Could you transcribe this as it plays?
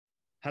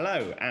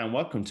Hello, and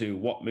welcome to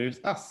What Moves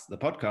Us, the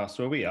podcast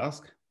where we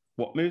ask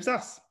what moves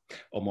us,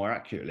 or more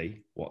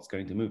accurately, what's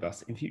going to move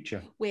us in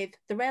future. With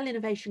the Rail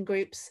Innovation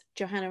Group's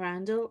Johanna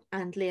Randall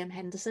and Liam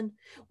Henderson,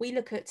 we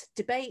look at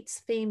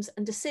debates, themes,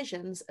 and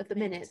decisions of the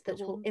minute that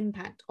will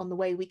impact on the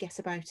way we get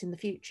about in the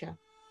future.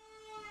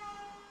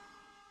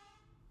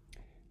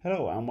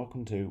 Hello, and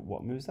welcome to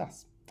What Moves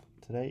Us.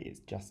 Today it's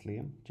just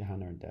Liam.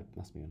 Johanna and Deb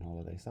must be on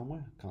holiday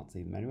somewhere. Can't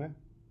see them anywhere.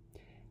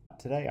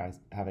 Today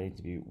I have an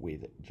interview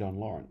with John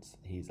Lawrence.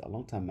 He's a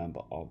long-time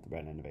member of the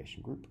Rail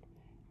Innovation Group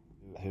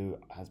who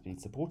has been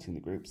supporting the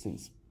group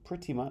since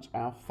pretty much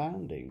our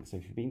founding. So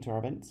if you've been to our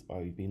events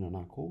or you've been on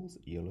our calls,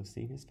 you'll have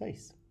seen his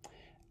face.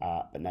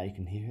 But now you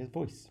can hear his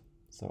voice.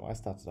 So I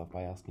started off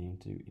by asking him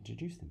to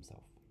introduce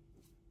himself.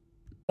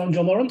 I'm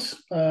John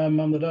Lawrence.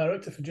 I'm the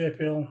director for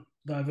JPL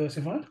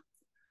Diversified.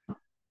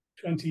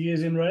 20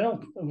 years in rail,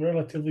 a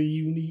relatively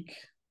unique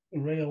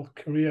rail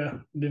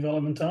career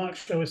development arc,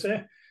 shall we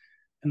say,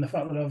 in the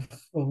fact that I've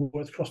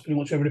worked across pretty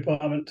much every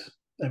department,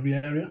 every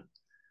area.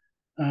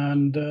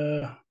 And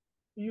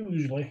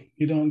usually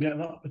you don't get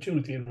that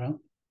opportunity in rail.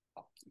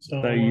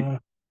 So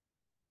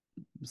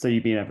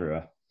you've been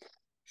everywhere?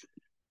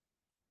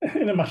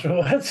 In a matter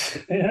of words,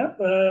 yeah.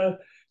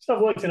 So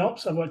I've worked in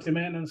ops, I've worked in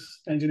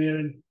maintenance,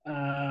 engineering,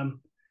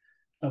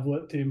 I've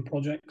worked in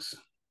projects,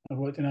 I've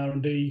worked in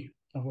R&D,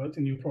 I've worked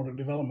in new product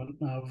development.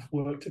 I've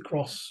worked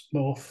across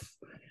both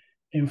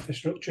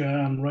infrastructure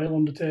and rail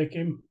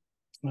undertaking,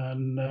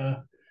 and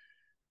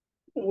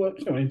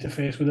worked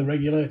interface with the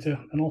regulator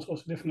and all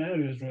sorts of different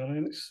areas really.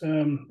 And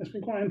it's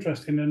been quite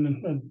interesting.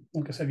 And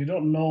like I said, you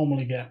don't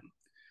normally get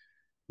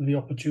the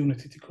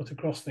opportunity to cut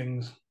across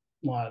things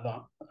like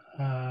that,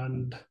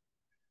 and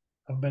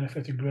I've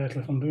benefited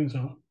greatly from doing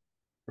so.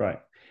 Right.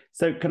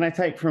 So can I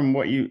take from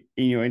what you,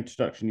 in your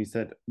introduction, you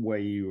said where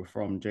you were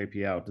from,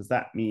 JPL, does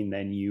that mean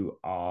then you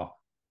are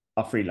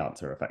a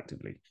freelancer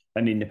effectively,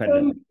 an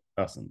independent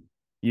person?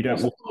 You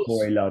don't work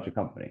for a larger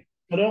company?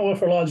 I don't work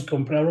for a large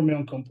company. I run my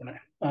own company.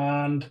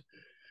 And I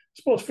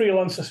suppose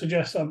freelancer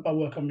suggests I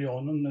work on my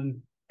own, and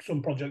then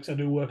some projects I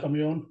do work on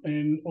my own.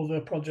 In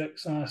other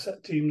projects, I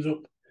set teams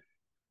up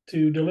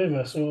to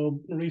deliver.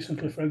 So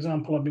recently, for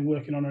example, I've been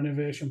working on an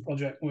innovation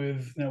project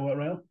with Network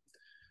Rail,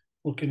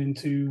 looking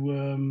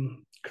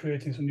into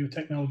creating some new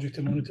technology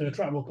to monitor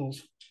track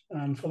buckles.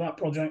 And for that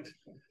project,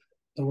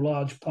 there were a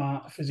large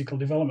part of physical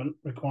development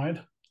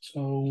required.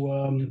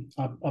 So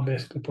I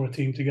basically put a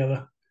team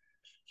together,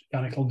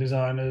 mechanical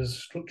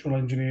designers, structural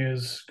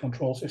engineers,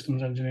 control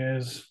systems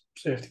engineers,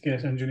 safety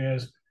case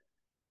engineers.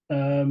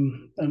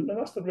 And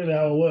that's really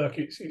how I work.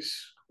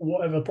 It's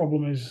whatever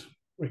problem is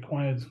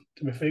required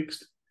to be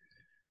fixed,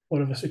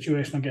 whatever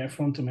situation I get in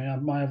front of me, I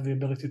might have the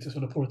ability to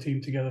sort of put a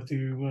team together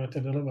to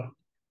deliver.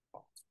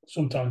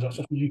 Sometimes that's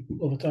just me,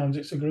 other times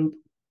it's a group.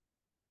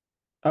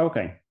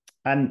 Okay.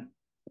 And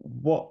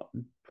what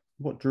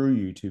drew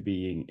you to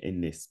being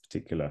in this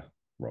particular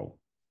role?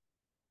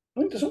 I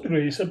think to some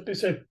degree it's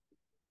a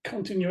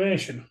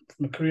continuation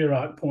from a career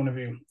arc point of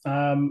view.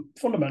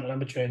 Fundamentally,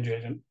 I'm a change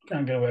agent.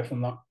 Can't get away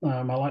from that.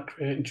 I like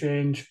creating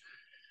change.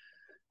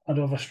 I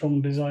do have a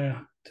strong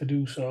desire to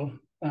do so.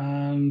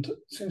 And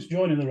since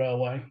joining the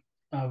railway,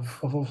 I've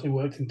obviously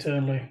worked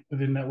internally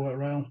within Network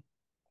Rail.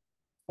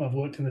 I've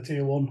worked in the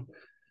tier one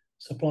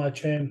supply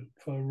chain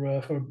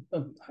for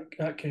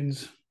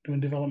Atkins,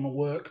 doing development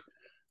work.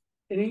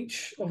 In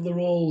each of the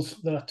roles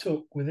that I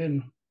took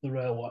within the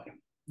railway,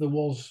 there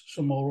was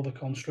some more other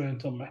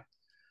constraint on me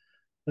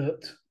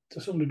that to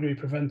some degree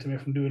prevented me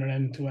from doing an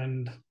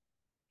end-to-end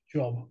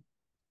job.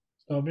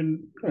 So I've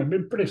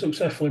been pretty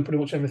successful in pretty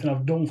much everything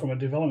I've done from a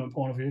development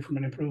point of view, from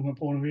an improvement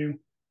point of view.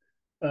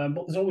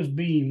 But there's always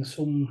been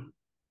some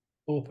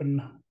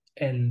open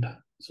end.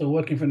 So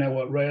working for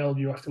Network Rail,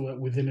 you have to work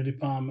within a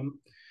department.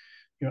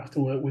 You have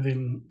to work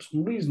within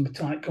some reasonably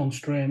tight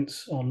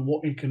constraints on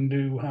what you can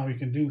do, how you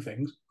can do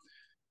things.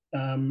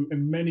 In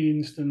many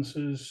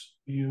instances,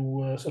 you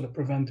were sort of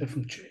prevented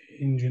from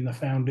changing the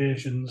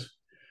foundations,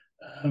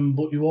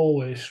 but you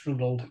always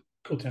struggled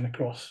cutting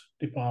across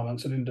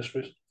departments and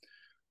industries.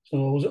 So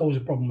there was always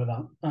a problem with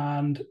that.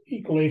 And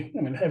equally,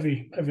 I mean,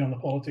 heavy on the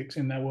politics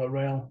in Network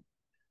Rail.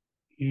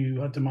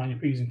 You had to mind your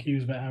P's and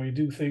Q's about how you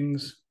do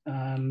things,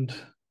 and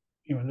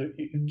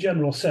the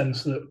general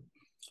sense that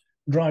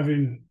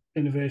driving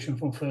innovation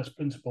from first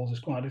principles is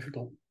quite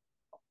difficult.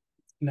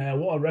 Now,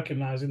 what I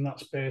recognise in that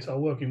space,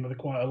 I'm working with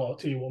quite a lot of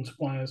tier one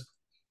suppliers.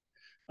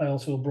 I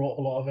also brought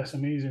a lot of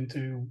SMEs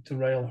into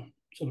rail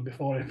sort of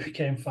before it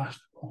became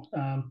fashionable.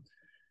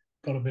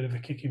 Got a bit of a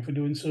kicking for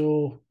doing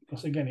so,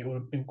 because again, it would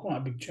have been quite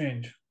a big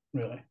change,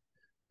 really.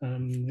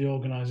 And the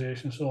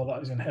organisation saw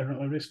that as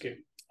inherently risky.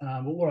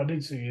 But what I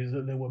did see is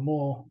that they were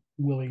more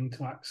willing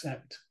to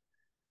accept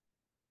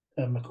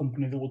a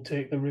company that would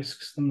take the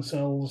risks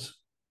themselves,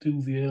 do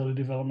the early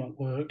development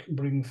work,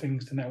 bring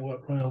things to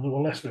Network Rail that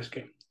were less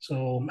risky.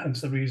 So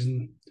hence the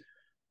reason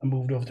I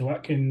moved over to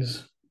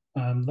Atkins.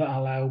 That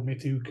allowed me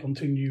to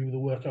continue the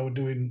work I was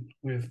doing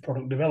with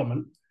product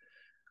development.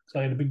 So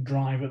I had a big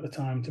drive at the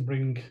time to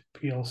bring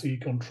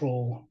PLC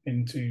control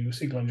into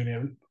signal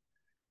engineering.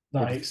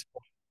 That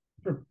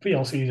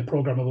PLC is a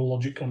programmable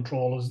logic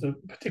controllers, the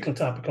particular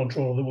type of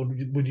controller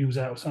that would use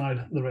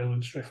outside the rail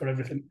industry for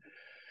everything.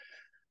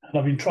 And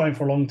I've been trying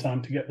for a long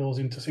time to get those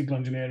into signal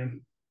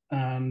engineering,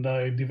 and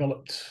I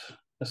developed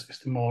a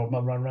system, or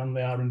I ran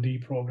the R&D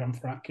program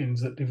for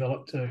Atkins that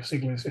developed a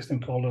signaling system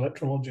called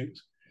Electrologics.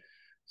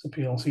 It's a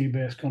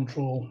PLC-based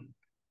control.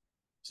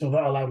 So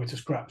that allowed me to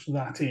scratch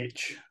that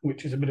itch,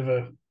 which is a bit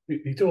of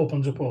it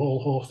opens up a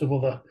whole host of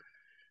other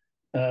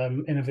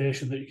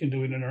innovation that you can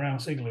do in and around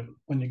signaling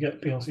when you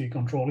get PLC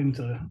control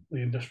into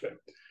the industry.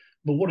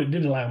 But what it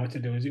did allow me to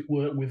do is it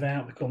worked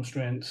without the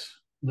constraints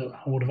that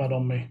I would have had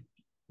on me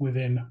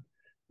within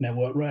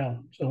Network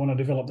Rail. So when I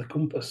developed the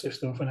compass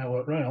system for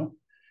Network Rail,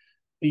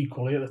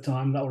 equally at the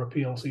time that were a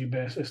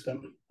PLC-based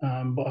system,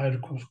 but I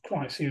had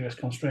quite serious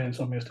constraints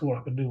on me as to what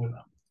I could do with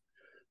that.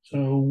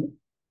 So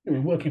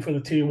working for the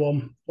Tier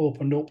 1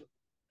 opened up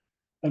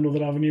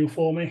another avenue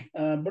for me.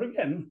 But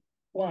again,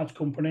 large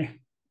company,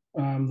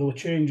 there were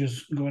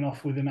changes going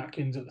off within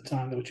Atkins at the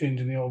time. They were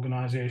changing the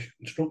organisation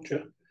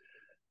structure.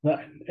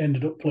 That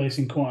ended up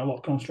placing quite a lot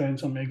of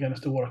constraints on me again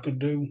as to what I could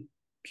do.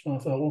 So I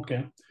thought,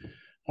 okay,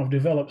 I've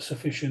developed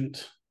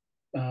sufficient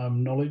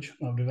knowledge,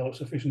 I've developed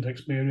sufficient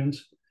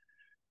experience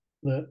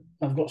that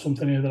I've got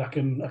something here that I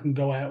can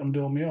go out and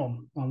do on my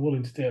own. I'm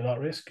willing to take that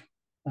risk,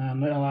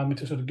 and it allowed me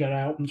to sort of get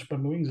out and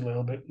spread my wings a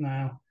little bit.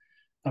 Now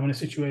I'm in a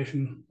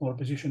situation or a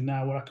position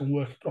now where I can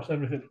work across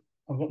everything.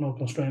 I've got no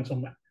constraints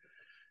on me.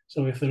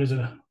 So if there is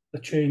a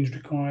change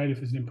required, if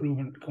there's an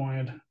improvement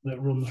required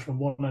that runs from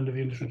one end of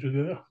the industry to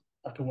the other,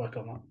 I can work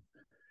on that.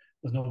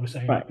 There's nobody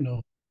saying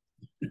no.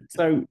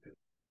 So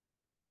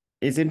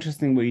it's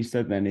interesting what you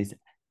said then is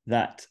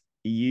that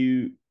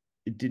you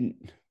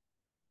didn't,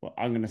 well,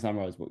 I'm going to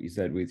summarize what you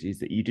said, which is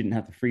that you didn't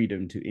have the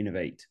freedom to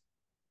innovate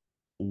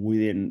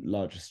within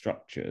larger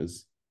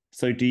structures.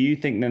 So do you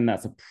think then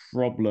that's a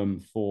problem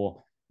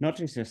for not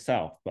just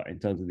yourself, but in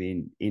terms of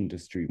the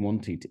industry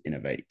wanting to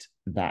innovate,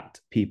 that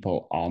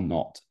people are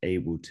not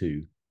able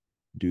to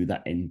do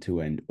that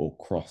end-to-end or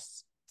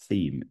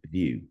cross-theme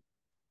view?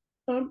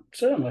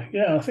 Certainly,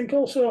 yeah. I think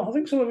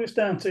some of it's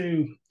down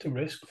to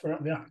risk, for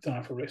the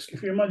appetite for risk.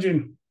 If you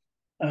imagine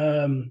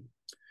in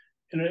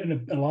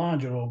a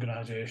larger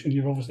organisation,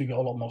 you've obviously got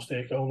a lot more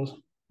stakeholders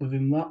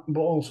within that,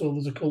 but also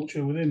there's a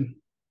culture within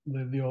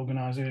the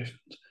organisations.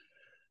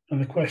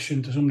 And the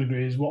question to some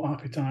degree is, what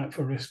appetite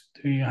for risk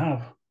do you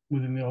have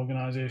within the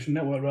organisation?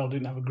 Network Rail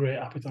didn't have a great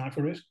appetite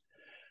for risk.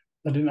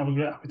 They didn't have a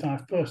great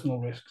appetite for personal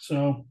risk.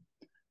 So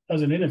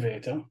as an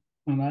innovator,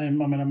 and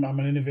I'm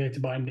an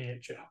innovator by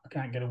nature, I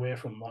can't get away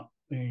from that.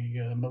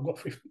 I've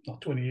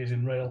got 20 years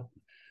in rail,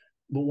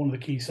 but one of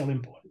the key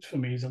selling points for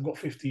me is I've got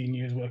 15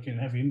 years working in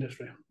heavy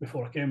industry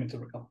before I came into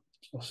rail.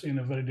 So I've seen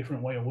a very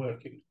different way of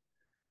working,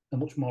 a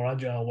much more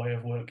agile way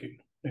of working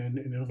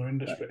in other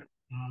industry.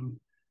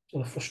 So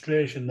the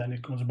frustration then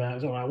it comes about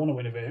is, I want to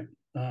innovate,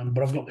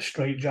 but I've got the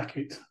straight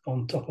jacket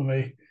on top of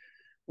me,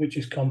 which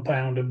is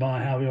compounded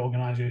by how the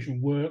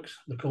organisation works,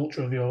 the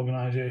culture of the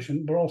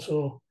organisation, but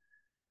also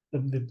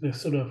the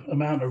sort of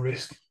amount of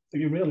risk that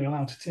you're really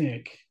allowed to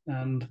take.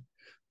 And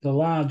the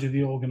larger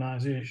the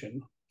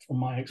organisation, from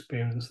my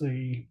experience,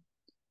 the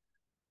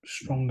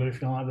stronger,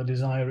 if you like, the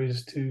desire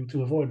is to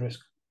avoid risk.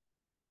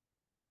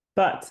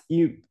 But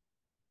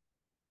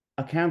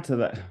a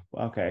counter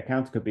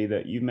could be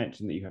that you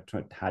mentioned that you have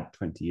had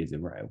 20 years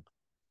in rail.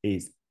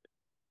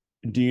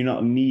 Do you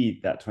not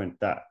need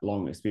that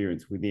long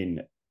experience within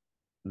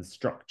the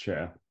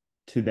structure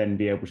to then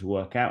be able to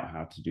work out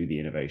how to do the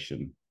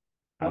innovation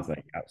as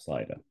an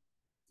outsider?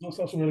 That's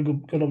a really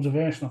good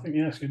observation. I think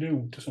yes, you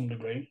do to some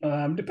degree.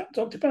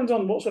 Depends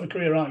on what sort of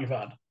career arc you've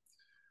had.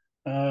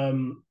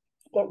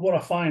 What I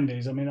find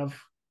is, I've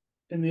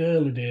in the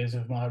early days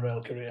of my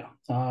rail career,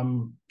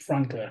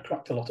 frankly, I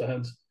cracked a lot of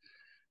heads.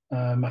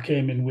 I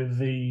came in with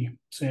the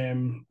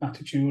same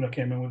attitude. I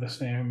came in with the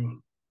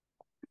same,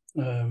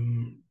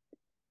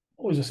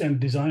 always the same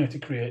desire to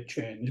create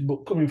change.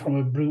 But coming from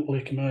a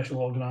brutally commercial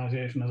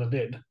organisation as I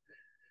did,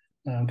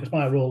 because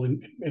my role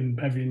in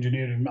heavy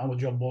engineering, our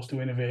job was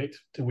to innovate,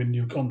 to win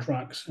new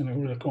contracts, and it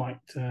was really quite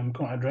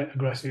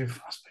aggressive,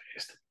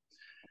 fast-paced.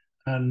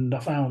 And I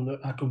found that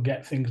I could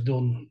get things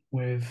done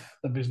with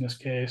a business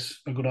case,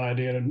 a good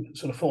idea, and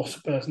sort of force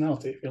of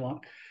personality, if you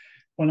like.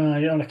 When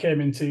I came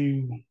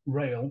into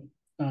rail,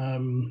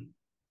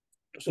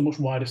 just a much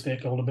wider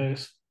stakeholder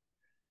base,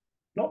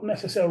 not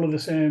necessarily the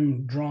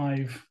same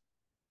drive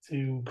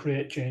to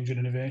create change and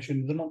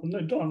innovation. They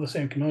don't have the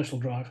same commercial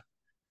drive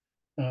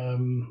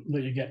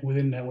that you get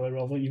within Network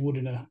Rail that you would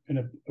in a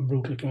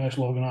brutally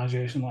commercial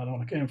organisation like the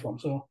one I came from.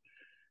 So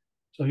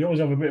you always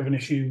have a bit of an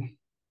issue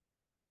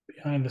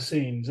behind the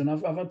scenes, and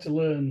I've had to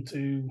learn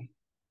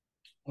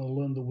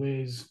the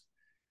ways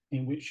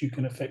in which you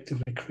can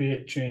effectively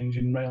create change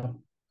in rail,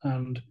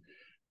 and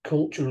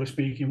culturally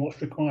speaking,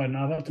 what's required. And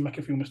I've had to make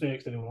a few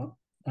mistakes to do that,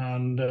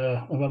 and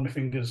I've had my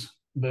fingers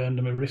burned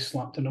and my wrist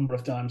slapped a number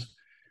of times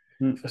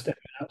for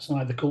stepping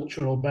outside the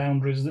cultural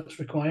boundaries that's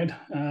required.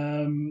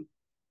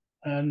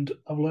 And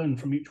I've learned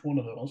from each one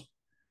of those,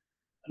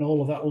 and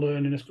all of that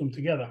learning has come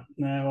together.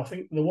 Now, I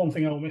think the one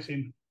thing I was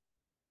missing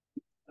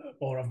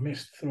or I've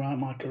missed throughout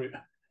my career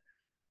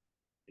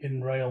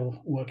in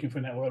rail, working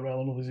for Network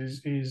Rail and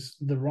others, is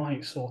the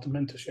right sort of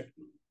mentorship.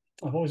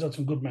 I've always had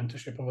some good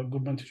mentorship. I've had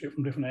good mentorship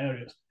from different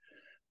areas.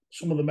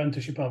 Some of the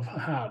mentorship I've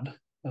had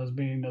has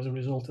been as a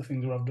result of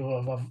things where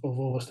I've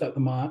overstepped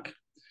the mark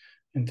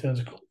in terms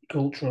of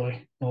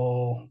culturally,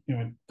 or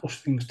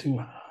pushed things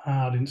too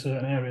hard in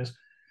certain areas,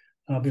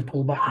 and I've been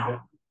pulled back a bit.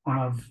 And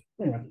I've,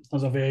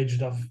 as I've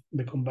aged, I've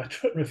become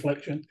better at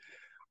reflection.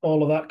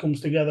 All of that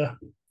comes together.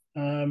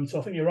 So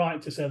I think you're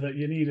right to say that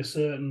you need a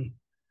certain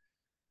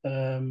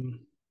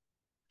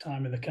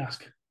time in the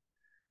cask,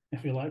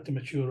 if you like, to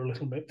mature a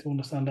little bit to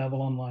understand how the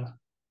land lies.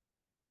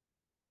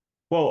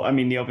 Well, I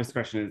mean, the obvious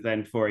question is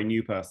then for a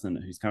new person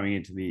who's coming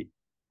into the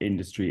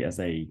industry as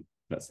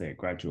let's say a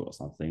graduate or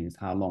something, is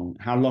how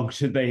long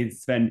should they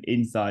spend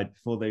inside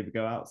before they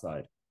go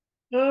outside?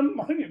 I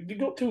think you've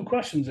got two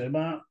questions there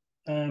about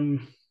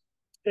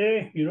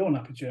your own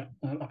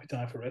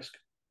appetite for risk.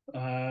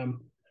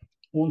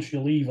 Once you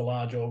leave a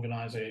large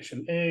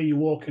organisation, you're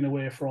walking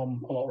away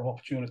from a lot of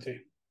opportunity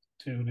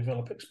to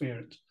develop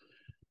experience,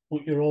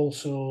 but you're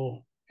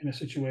also in a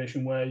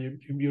situation where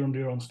you're under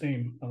your own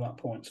steam at that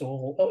point.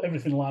 So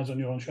everything lies on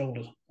your own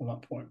shoulders at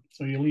that point.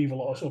 So you leave a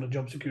lot of sort of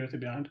job security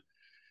behind.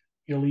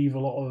 You leave a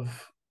lot of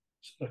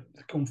sort of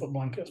the comfort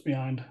blankets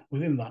behind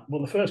within that.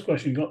 But the first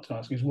question you've got to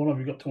ask is, what have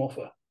you got to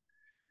offer?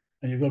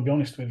 And you've got to be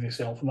honest with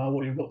yourself about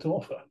what you've got to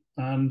offer.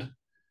 And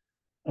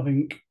I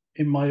think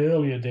in my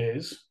earlier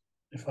days,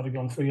 if I'd have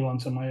gone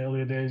freelance in my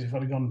earlier days, if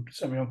I'd have gone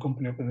set my own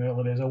company up in the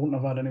earlier days, I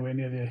wouldn't have had anywhere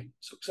near the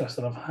success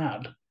that I've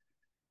had.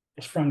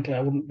 Because frankly,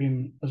 I wouldn't have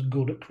been as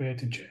good at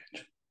creating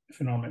change, if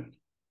you know what I mean.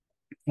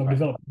 I've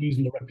developed a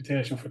reasonable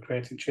reputation for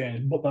creating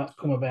change, but that's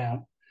come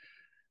about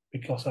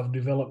because I've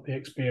developed the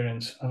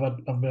experience. I've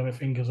burned my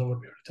fingers over a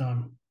period of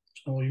time.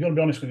 So you've got to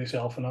be honest with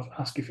yourself and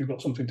ask if you've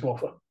got something to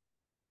offer.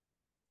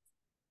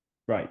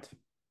 Right.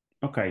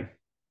 Okay.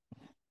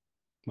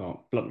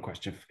 Well, blunt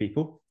question for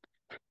people.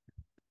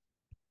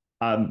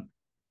 Do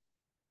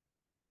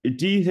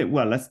you think?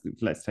 Well, let's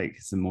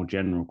take some more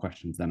general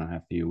questions than I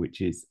have for you,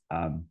 which is,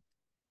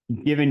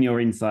 given your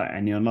insight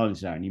and your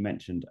knowledge now, and you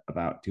mentioned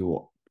about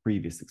your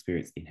previous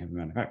experience in heavy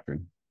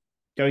manufacturing,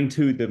 going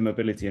to the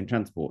mobility and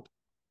transport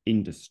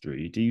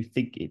industry, do you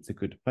think it's a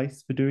good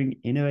place for doing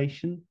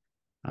innovation?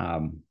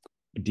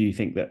 Do you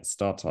think that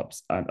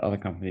startups and other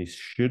companies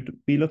should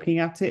be looking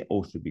at it,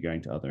 or should be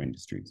going to other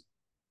industries?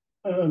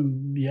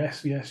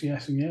 Yes,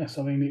 and yes.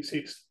 I mean, it's.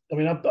 I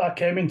mean, I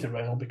came into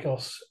rail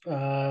because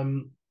I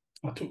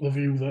took the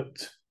view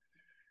that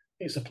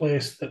it's a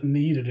place that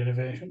needed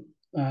innovation.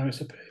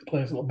 It's a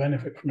place that will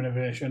benefit from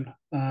innovation,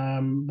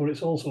 but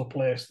it's also a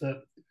place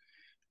that,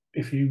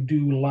 if you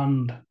do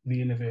land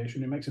the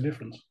innovation, it makes a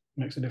difference.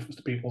 It makes a difference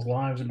to people's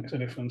lives. It makes a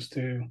difference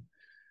to,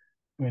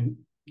 I mean,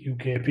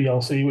 UK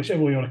PLC,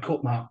 whichever way you want to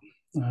cut that,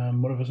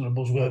 whatever sort of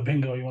buzzword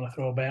bingo you want to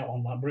throw about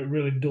on that, but it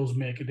really does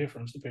make a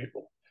difference to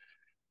people.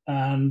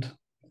 And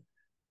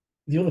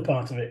the other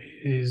part of it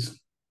is,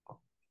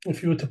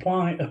 if you were to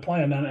apply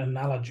an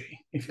analogy,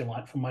 if you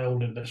like, from my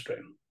old industry,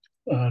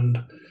 and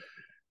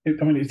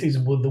it is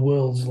the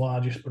world's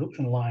largest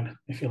production line,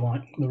 if you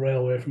like. The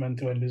railway from end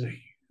to end is a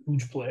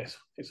huge place.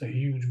 It's a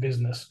huge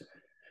business,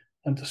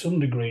 and to some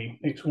degree,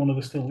 it's one of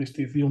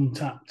the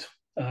untapped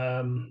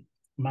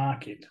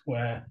market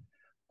where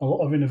a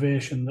lot of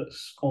innovation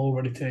that's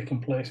already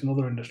taken place in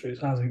other industries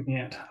hasn't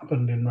yet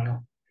happened in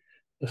rail.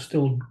 There's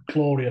still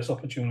glorious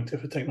opportunity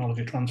for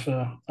technology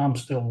transfer. I'm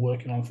still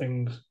working on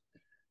things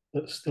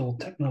that's still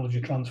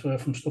technology transfer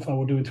from stuff I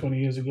was doing 20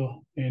 years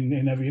ago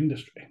in every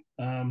industry.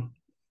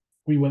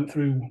 We went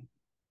through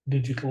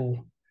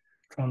digital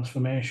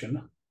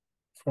transformation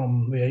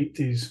from the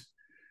 80s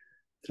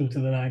through to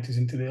the 90s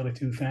into the early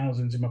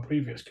 2000s in my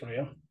previous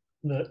career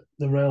that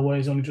the railway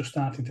is only just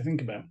starting to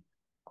think about.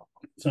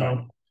 So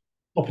right.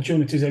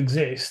 Opportunities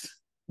exist,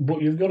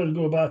 but you've got to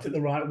go about it the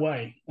right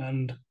way.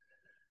 And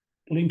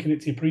linking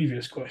it to your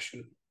previous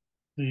question,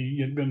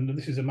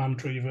 this is a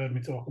mantra you've heard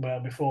me talk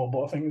about before,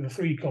 but I think the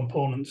three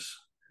components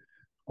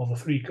or the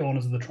three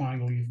corners of the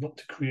triangle you've got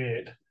to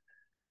create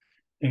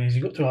is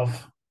you've got to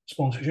have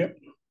sponsorship,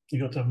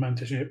 you've got to have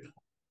mentorship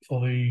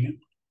for the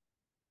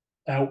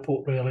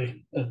output,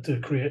 really, to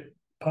create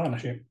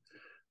partnership.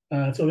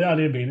 So the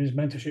idea being is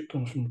mentorship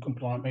comes from a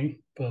company like me,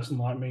 a person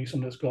like me,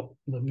 someone that's got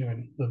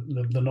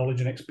the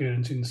knowledge and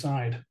experience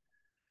inside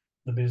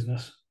the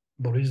business,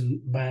 but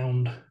isn't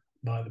bound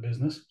by the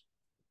business.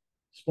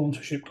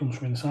 Sponsorship comes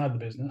from inside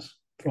the business,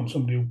 from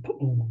somebody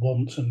who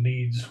wants and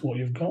needs what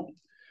you've got.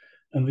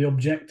 And the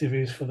objective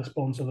is for the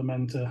sponsor, the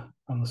mentor,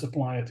 and the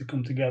supplier to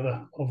come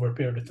together over a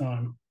period of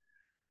time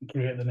and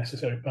create the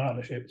necessary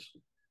partnerships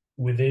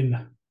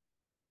within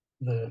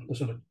the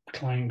sort of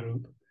client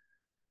group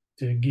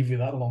to give you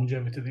that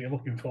longevity that you're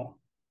looking for.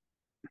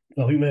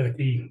 So I think they're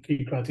the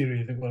key criteria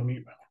you think we'll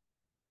meet.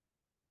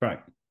 Right.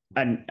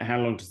 And how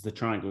long does the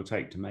triangle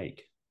take to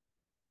make?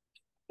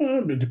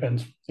 It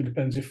depends. It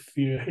depends if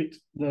you hit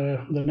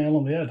the nail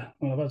on the head.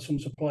 Well, I've had some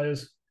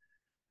suppliers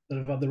that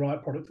have had the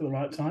right product at the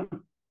right time.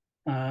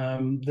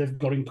 They've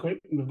got in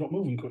quick, they've got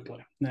moving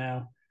quickly.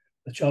 Now,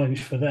 The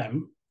challenge for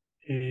them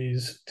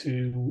is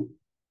to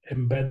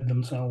embed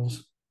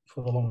themselves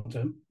for the long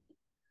term.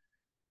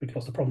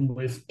 Because the problem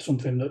with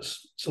something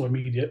that's so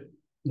immediate,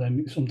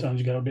 then sometimes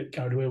you get a bit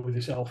carried away with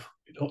yourself.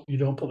 You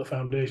don't put the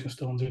foundation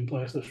stones in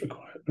place that's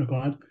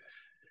required.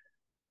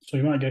 So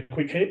you might get a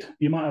quick hit.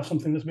 You might have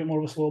something that's a bit more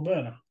of a slow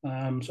burner.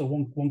 So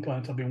one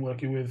client I've been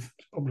working with,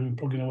 probably been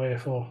plugging away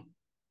for,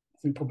 I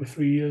think probably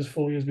 3 years,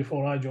 4 years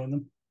before I joined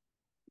them,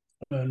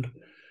 and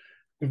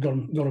we've got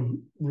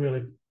them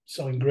really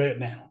selling great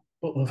now.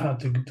 But we've had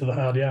to do the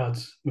hard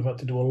yards. We've had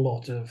to do a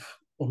lot of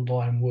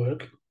underlying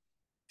work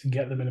to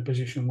get them in a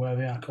position where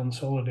they are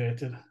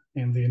consolidated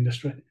in the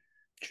industry,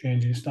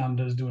 changing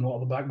standards, doing a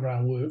lot of the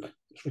background work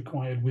that's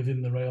required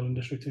within the rail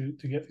industry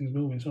to get things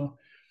moving. So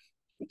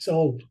it's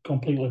all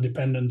completely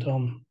dependent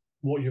on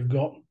what you've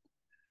got.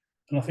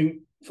 And I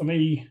think for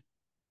me,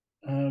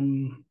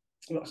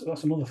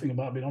 that's another thing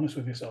about being honest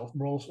with yourself,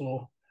 but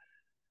also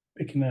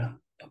picking a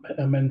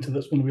mentor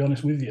that's going to be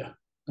honest with you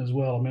as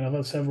well. I mean, I've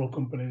had several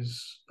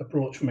companies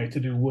approach me to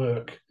do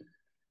work,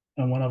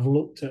 and when I've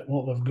looked at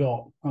what they've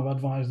got, I've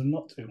advised them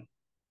not to,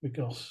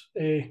 because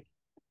A,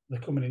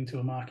 they're coming into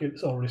a market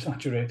that's already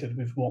saturated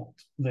with what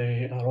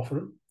they are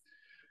offering.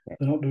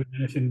 They're not doing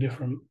anything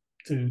different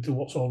to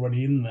what's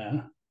already in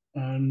there,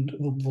 and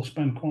they'll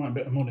spend quite a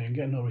bit of money and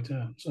get no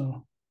return.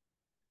 So,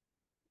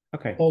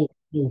 Okay. all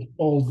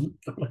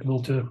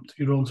applicable to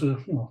your own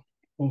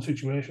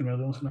situation,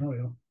 really, own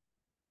scenario.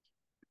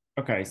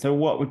 Okay, so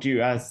what would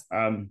you, as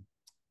putting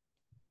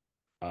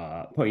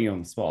you on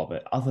the spot,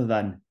 but other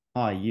than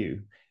hire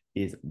you,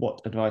 is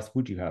what advice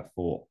would you have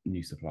for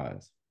new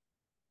suppliers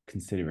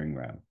considering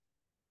rail?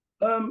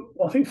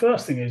 I think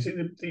first thing is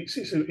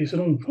it's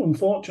an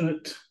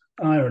unfortunate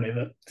irony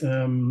that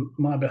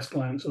my best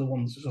clients are the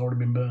ones that's already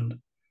been burned,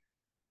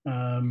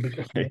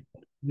 because they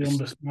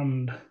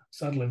understand.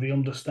 Sadly, they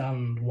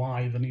understand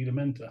why they need a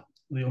mentor.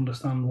 They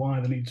understand why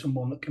they need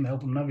someone that can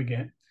help them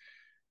navigate,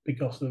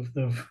 because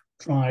they've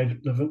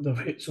tried, they've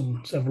hit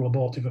several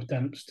abortive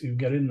attempts to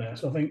get in there.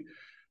 So I think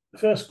the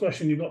first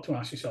question you've got to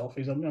ask yourself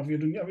is: have you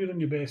done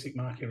your basic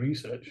market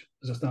research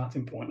as a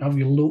starting point? Have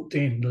you looked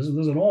in? There's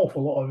an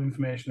awful lot of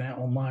information out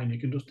online. You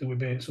can just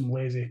do some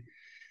lazy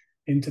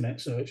internet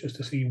searches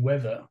to see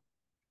whether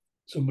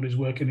somebody's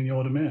working in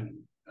your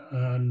domain,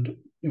 and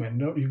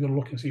you've got to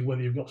look and see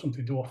whether you've got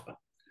something to offer.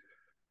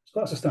 So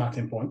that's a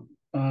starting point.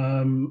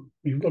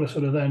 You've got to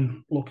sort of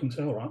then look and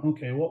say, all right,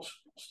 okay, what's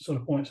the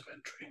sort of points of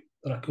entry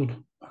that I could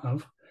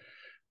have?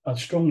 I'd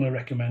strongly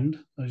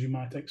recommend, as you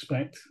might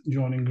expect,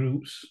 joining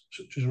groups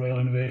such as Rail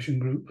Innovation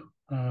Group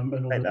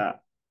and like other.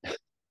 that.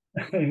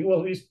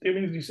 Well,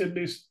 you said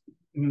this.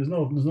 There's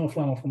no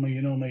flannel for me,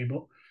 you know me,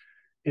 but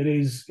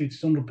it's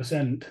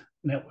 100%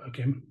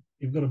 networking.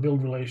 You've got to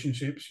build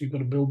relationships. You've got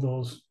to build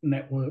those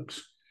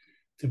networks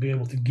to be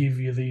able to give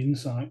you the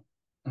insight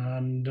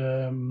and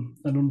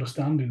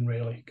understanding,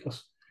 really,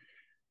 because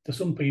to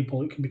some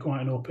people it can be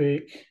quite an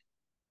opaque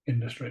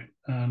industry,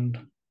 and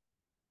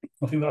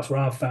I think that's where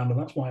I've found, and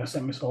that's why I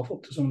set myself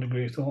up to some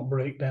degree to help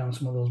break down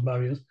some of those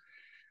barriers.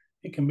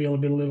 It can be a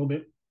little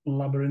bit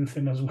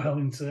labyrinthine as well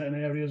in certain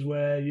areas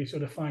where you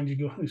sort of find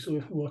you're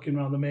sort of walking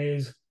around the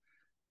maze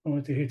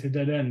only to hit a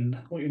dead end.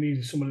 What you need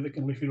is somebody that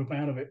can lift you up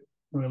out of it,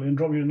 really, and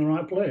drop you in the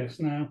right place.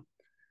 Now,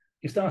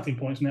 your starting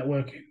point's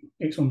networking.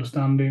 It's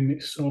understanding.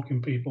 It's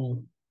soaking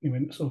people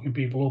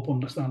up,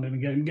 understanding,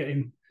 and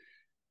getting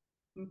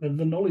the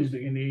knowledge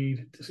that you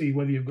need to see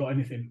whether you've got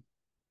anything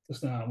to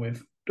start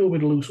with. Do a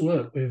bit of loose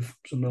work with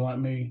somebody like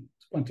me.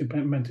 There's plenty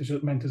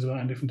of mentors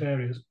about in different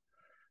areas.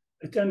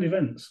 Attend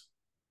events.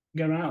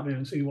 Get out there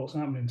and see what's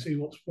happening. See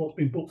what's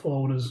been put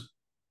forward as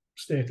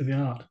state of the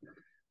art.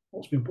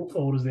 What's been put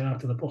forward as the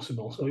art of the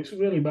possible. So it's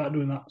really about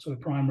doing that sort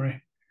of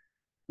primary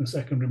and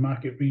secondary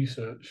market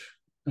research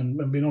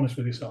and being honest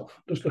with yourself.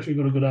 Just because you've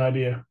got a good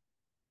idea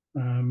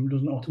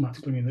doesn't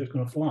automatically mean that it's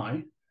going to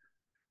fly.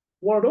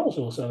 What I'd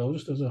also say, though,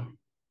 just as a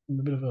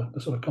bit of a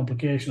sort of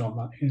complication on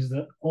that, is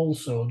that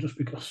also just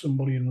because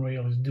somebody in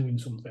rail is doing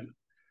something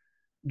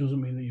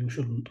doesn't mean that you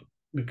shouldn't.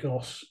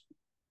 Because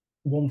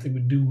one thing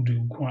we do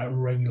quite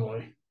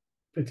regularly,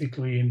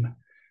 particularly in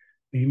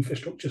the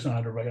infrastructure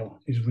side of rail,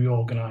 is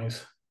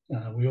reorganise.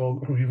 We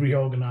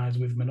reorganise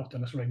with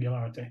monotonous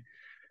regularity.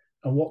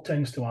 And what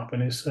tends to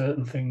happen is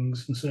certain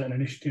things and certain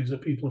initiatives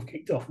that people have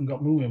kicked off and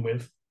got moving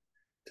with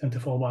tend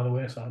to fall by the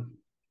wayside.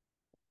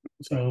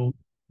 So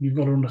you've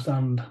got to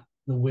understand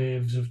the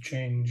waves of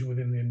change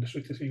within the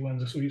industry to see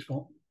when's a sweet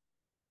spot.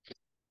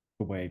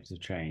 The waves of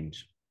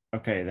change.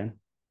 Okay, then.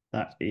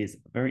 That is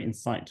very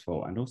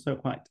insightful and also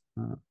quite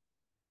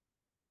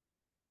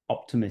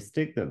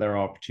optimistic that there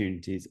are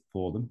opportunities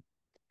for them.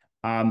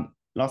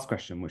 Last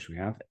question, which we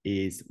have,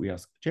 is we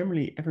ask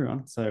generally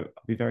everyone, so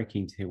I'll be very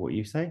keen to hear what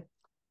you say,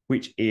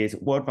 which is,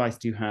 what advice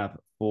do you have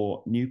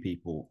for new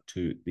people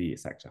to the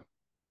sector?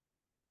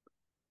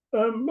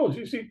 Well,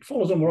 it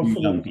follows on what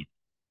young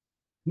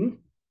people.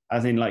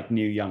 As in, like,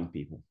 new young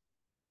people.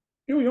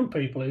 New young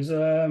people is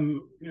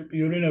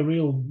you're in a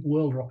real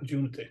world of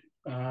opportunity,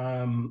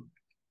 and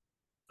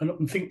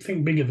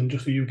think bigger than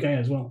just the UK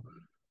as well.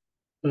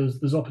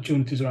 there's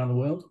opportunities around the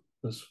world.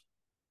 There's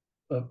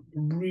a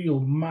real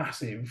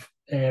massive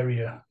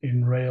area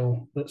in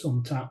rail that's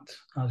untapped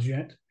as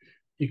yet.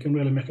 You can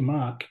really make a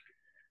mark.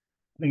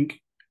 I think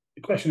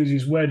the question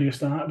is where do you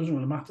start? It doesn't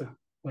really matter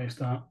where you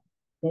start.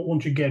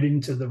 Once you get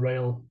into the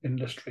rail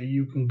industry,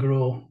 you can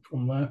grow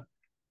from there.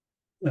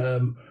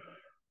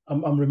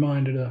 I'm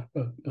reminded of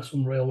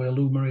some railway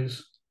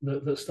luminaries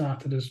that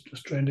started as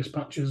just train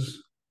dispatchers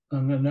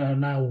and are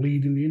now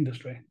leading the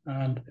industry.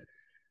 And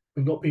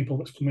we've got people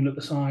that's come in at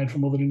the side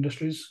from other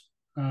industries.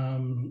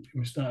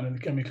 We're starting in the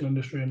chemical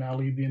industry and now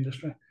lead the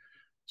industry.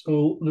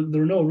 So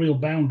there are no real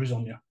boundaries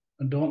on you,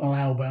 and don't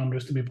allow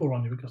boundaries to be put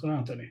on you because there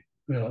aren't any,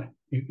 really.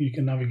 You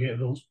can navigate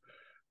those.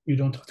 You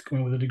don't have to come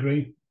in with a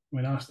degree. I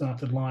mean, I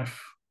started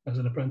life as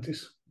an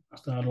apprentice. I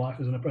started life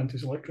as an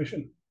apprentice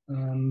electrician,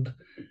 and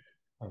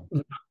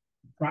the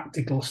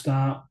practical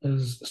start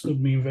has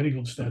stood me in very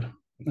good stead.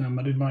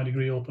 I did my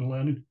degree open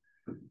learning,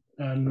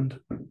 and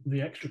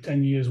the extra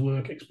 10 years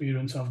work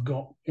experience I've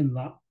got in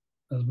that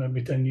has made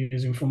me 10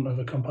 years in front of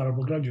a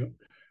comparable graduate.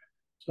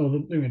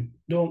 So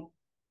don't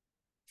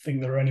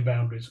think there are any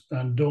boundaries,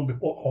 and don't be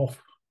put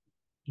off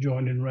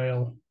joining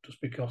rail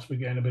just because we're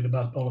getting a bit of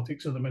bad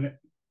politics at the minute.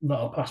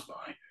 That'll pass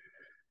by.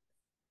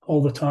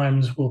 All the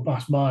times will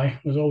pass by.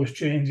 There's always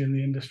change in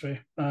the industry,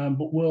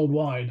 but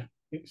worldwide,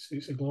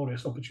 it's a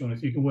glorious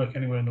opportunity. You can work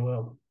anywhere in the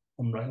world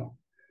on rail.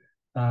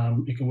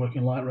 You can work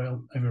in light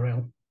rail, heavy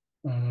rail.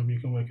 You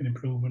can work in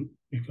improvement.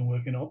 You can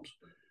work in ops.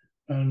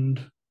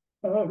 And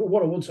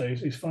what I would say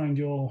is find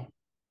your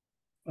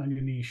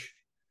niche.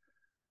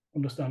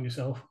 Understand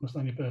yourself.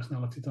 Understand your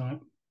personality type.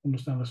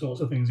 Understand the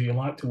sorts of things that you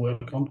like to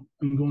work on,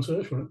 and go and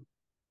search for it.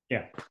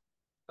 Yeah.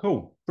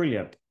 Cool.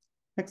 Brilliant.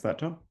 Thanks for that,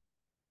 Tom.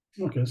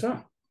 Okay,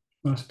 so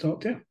nice to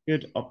talk to you.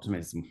 Good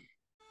optimism.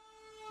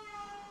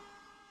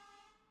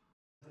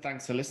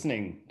 Thanks for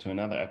listening to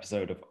another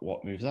episode of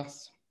What Moves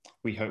Us.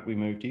 We hope we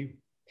moved you.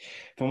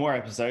 For more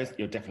episodes,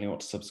 you'll definitely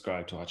want to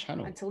subscribe to our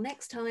channel. Until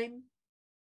next time.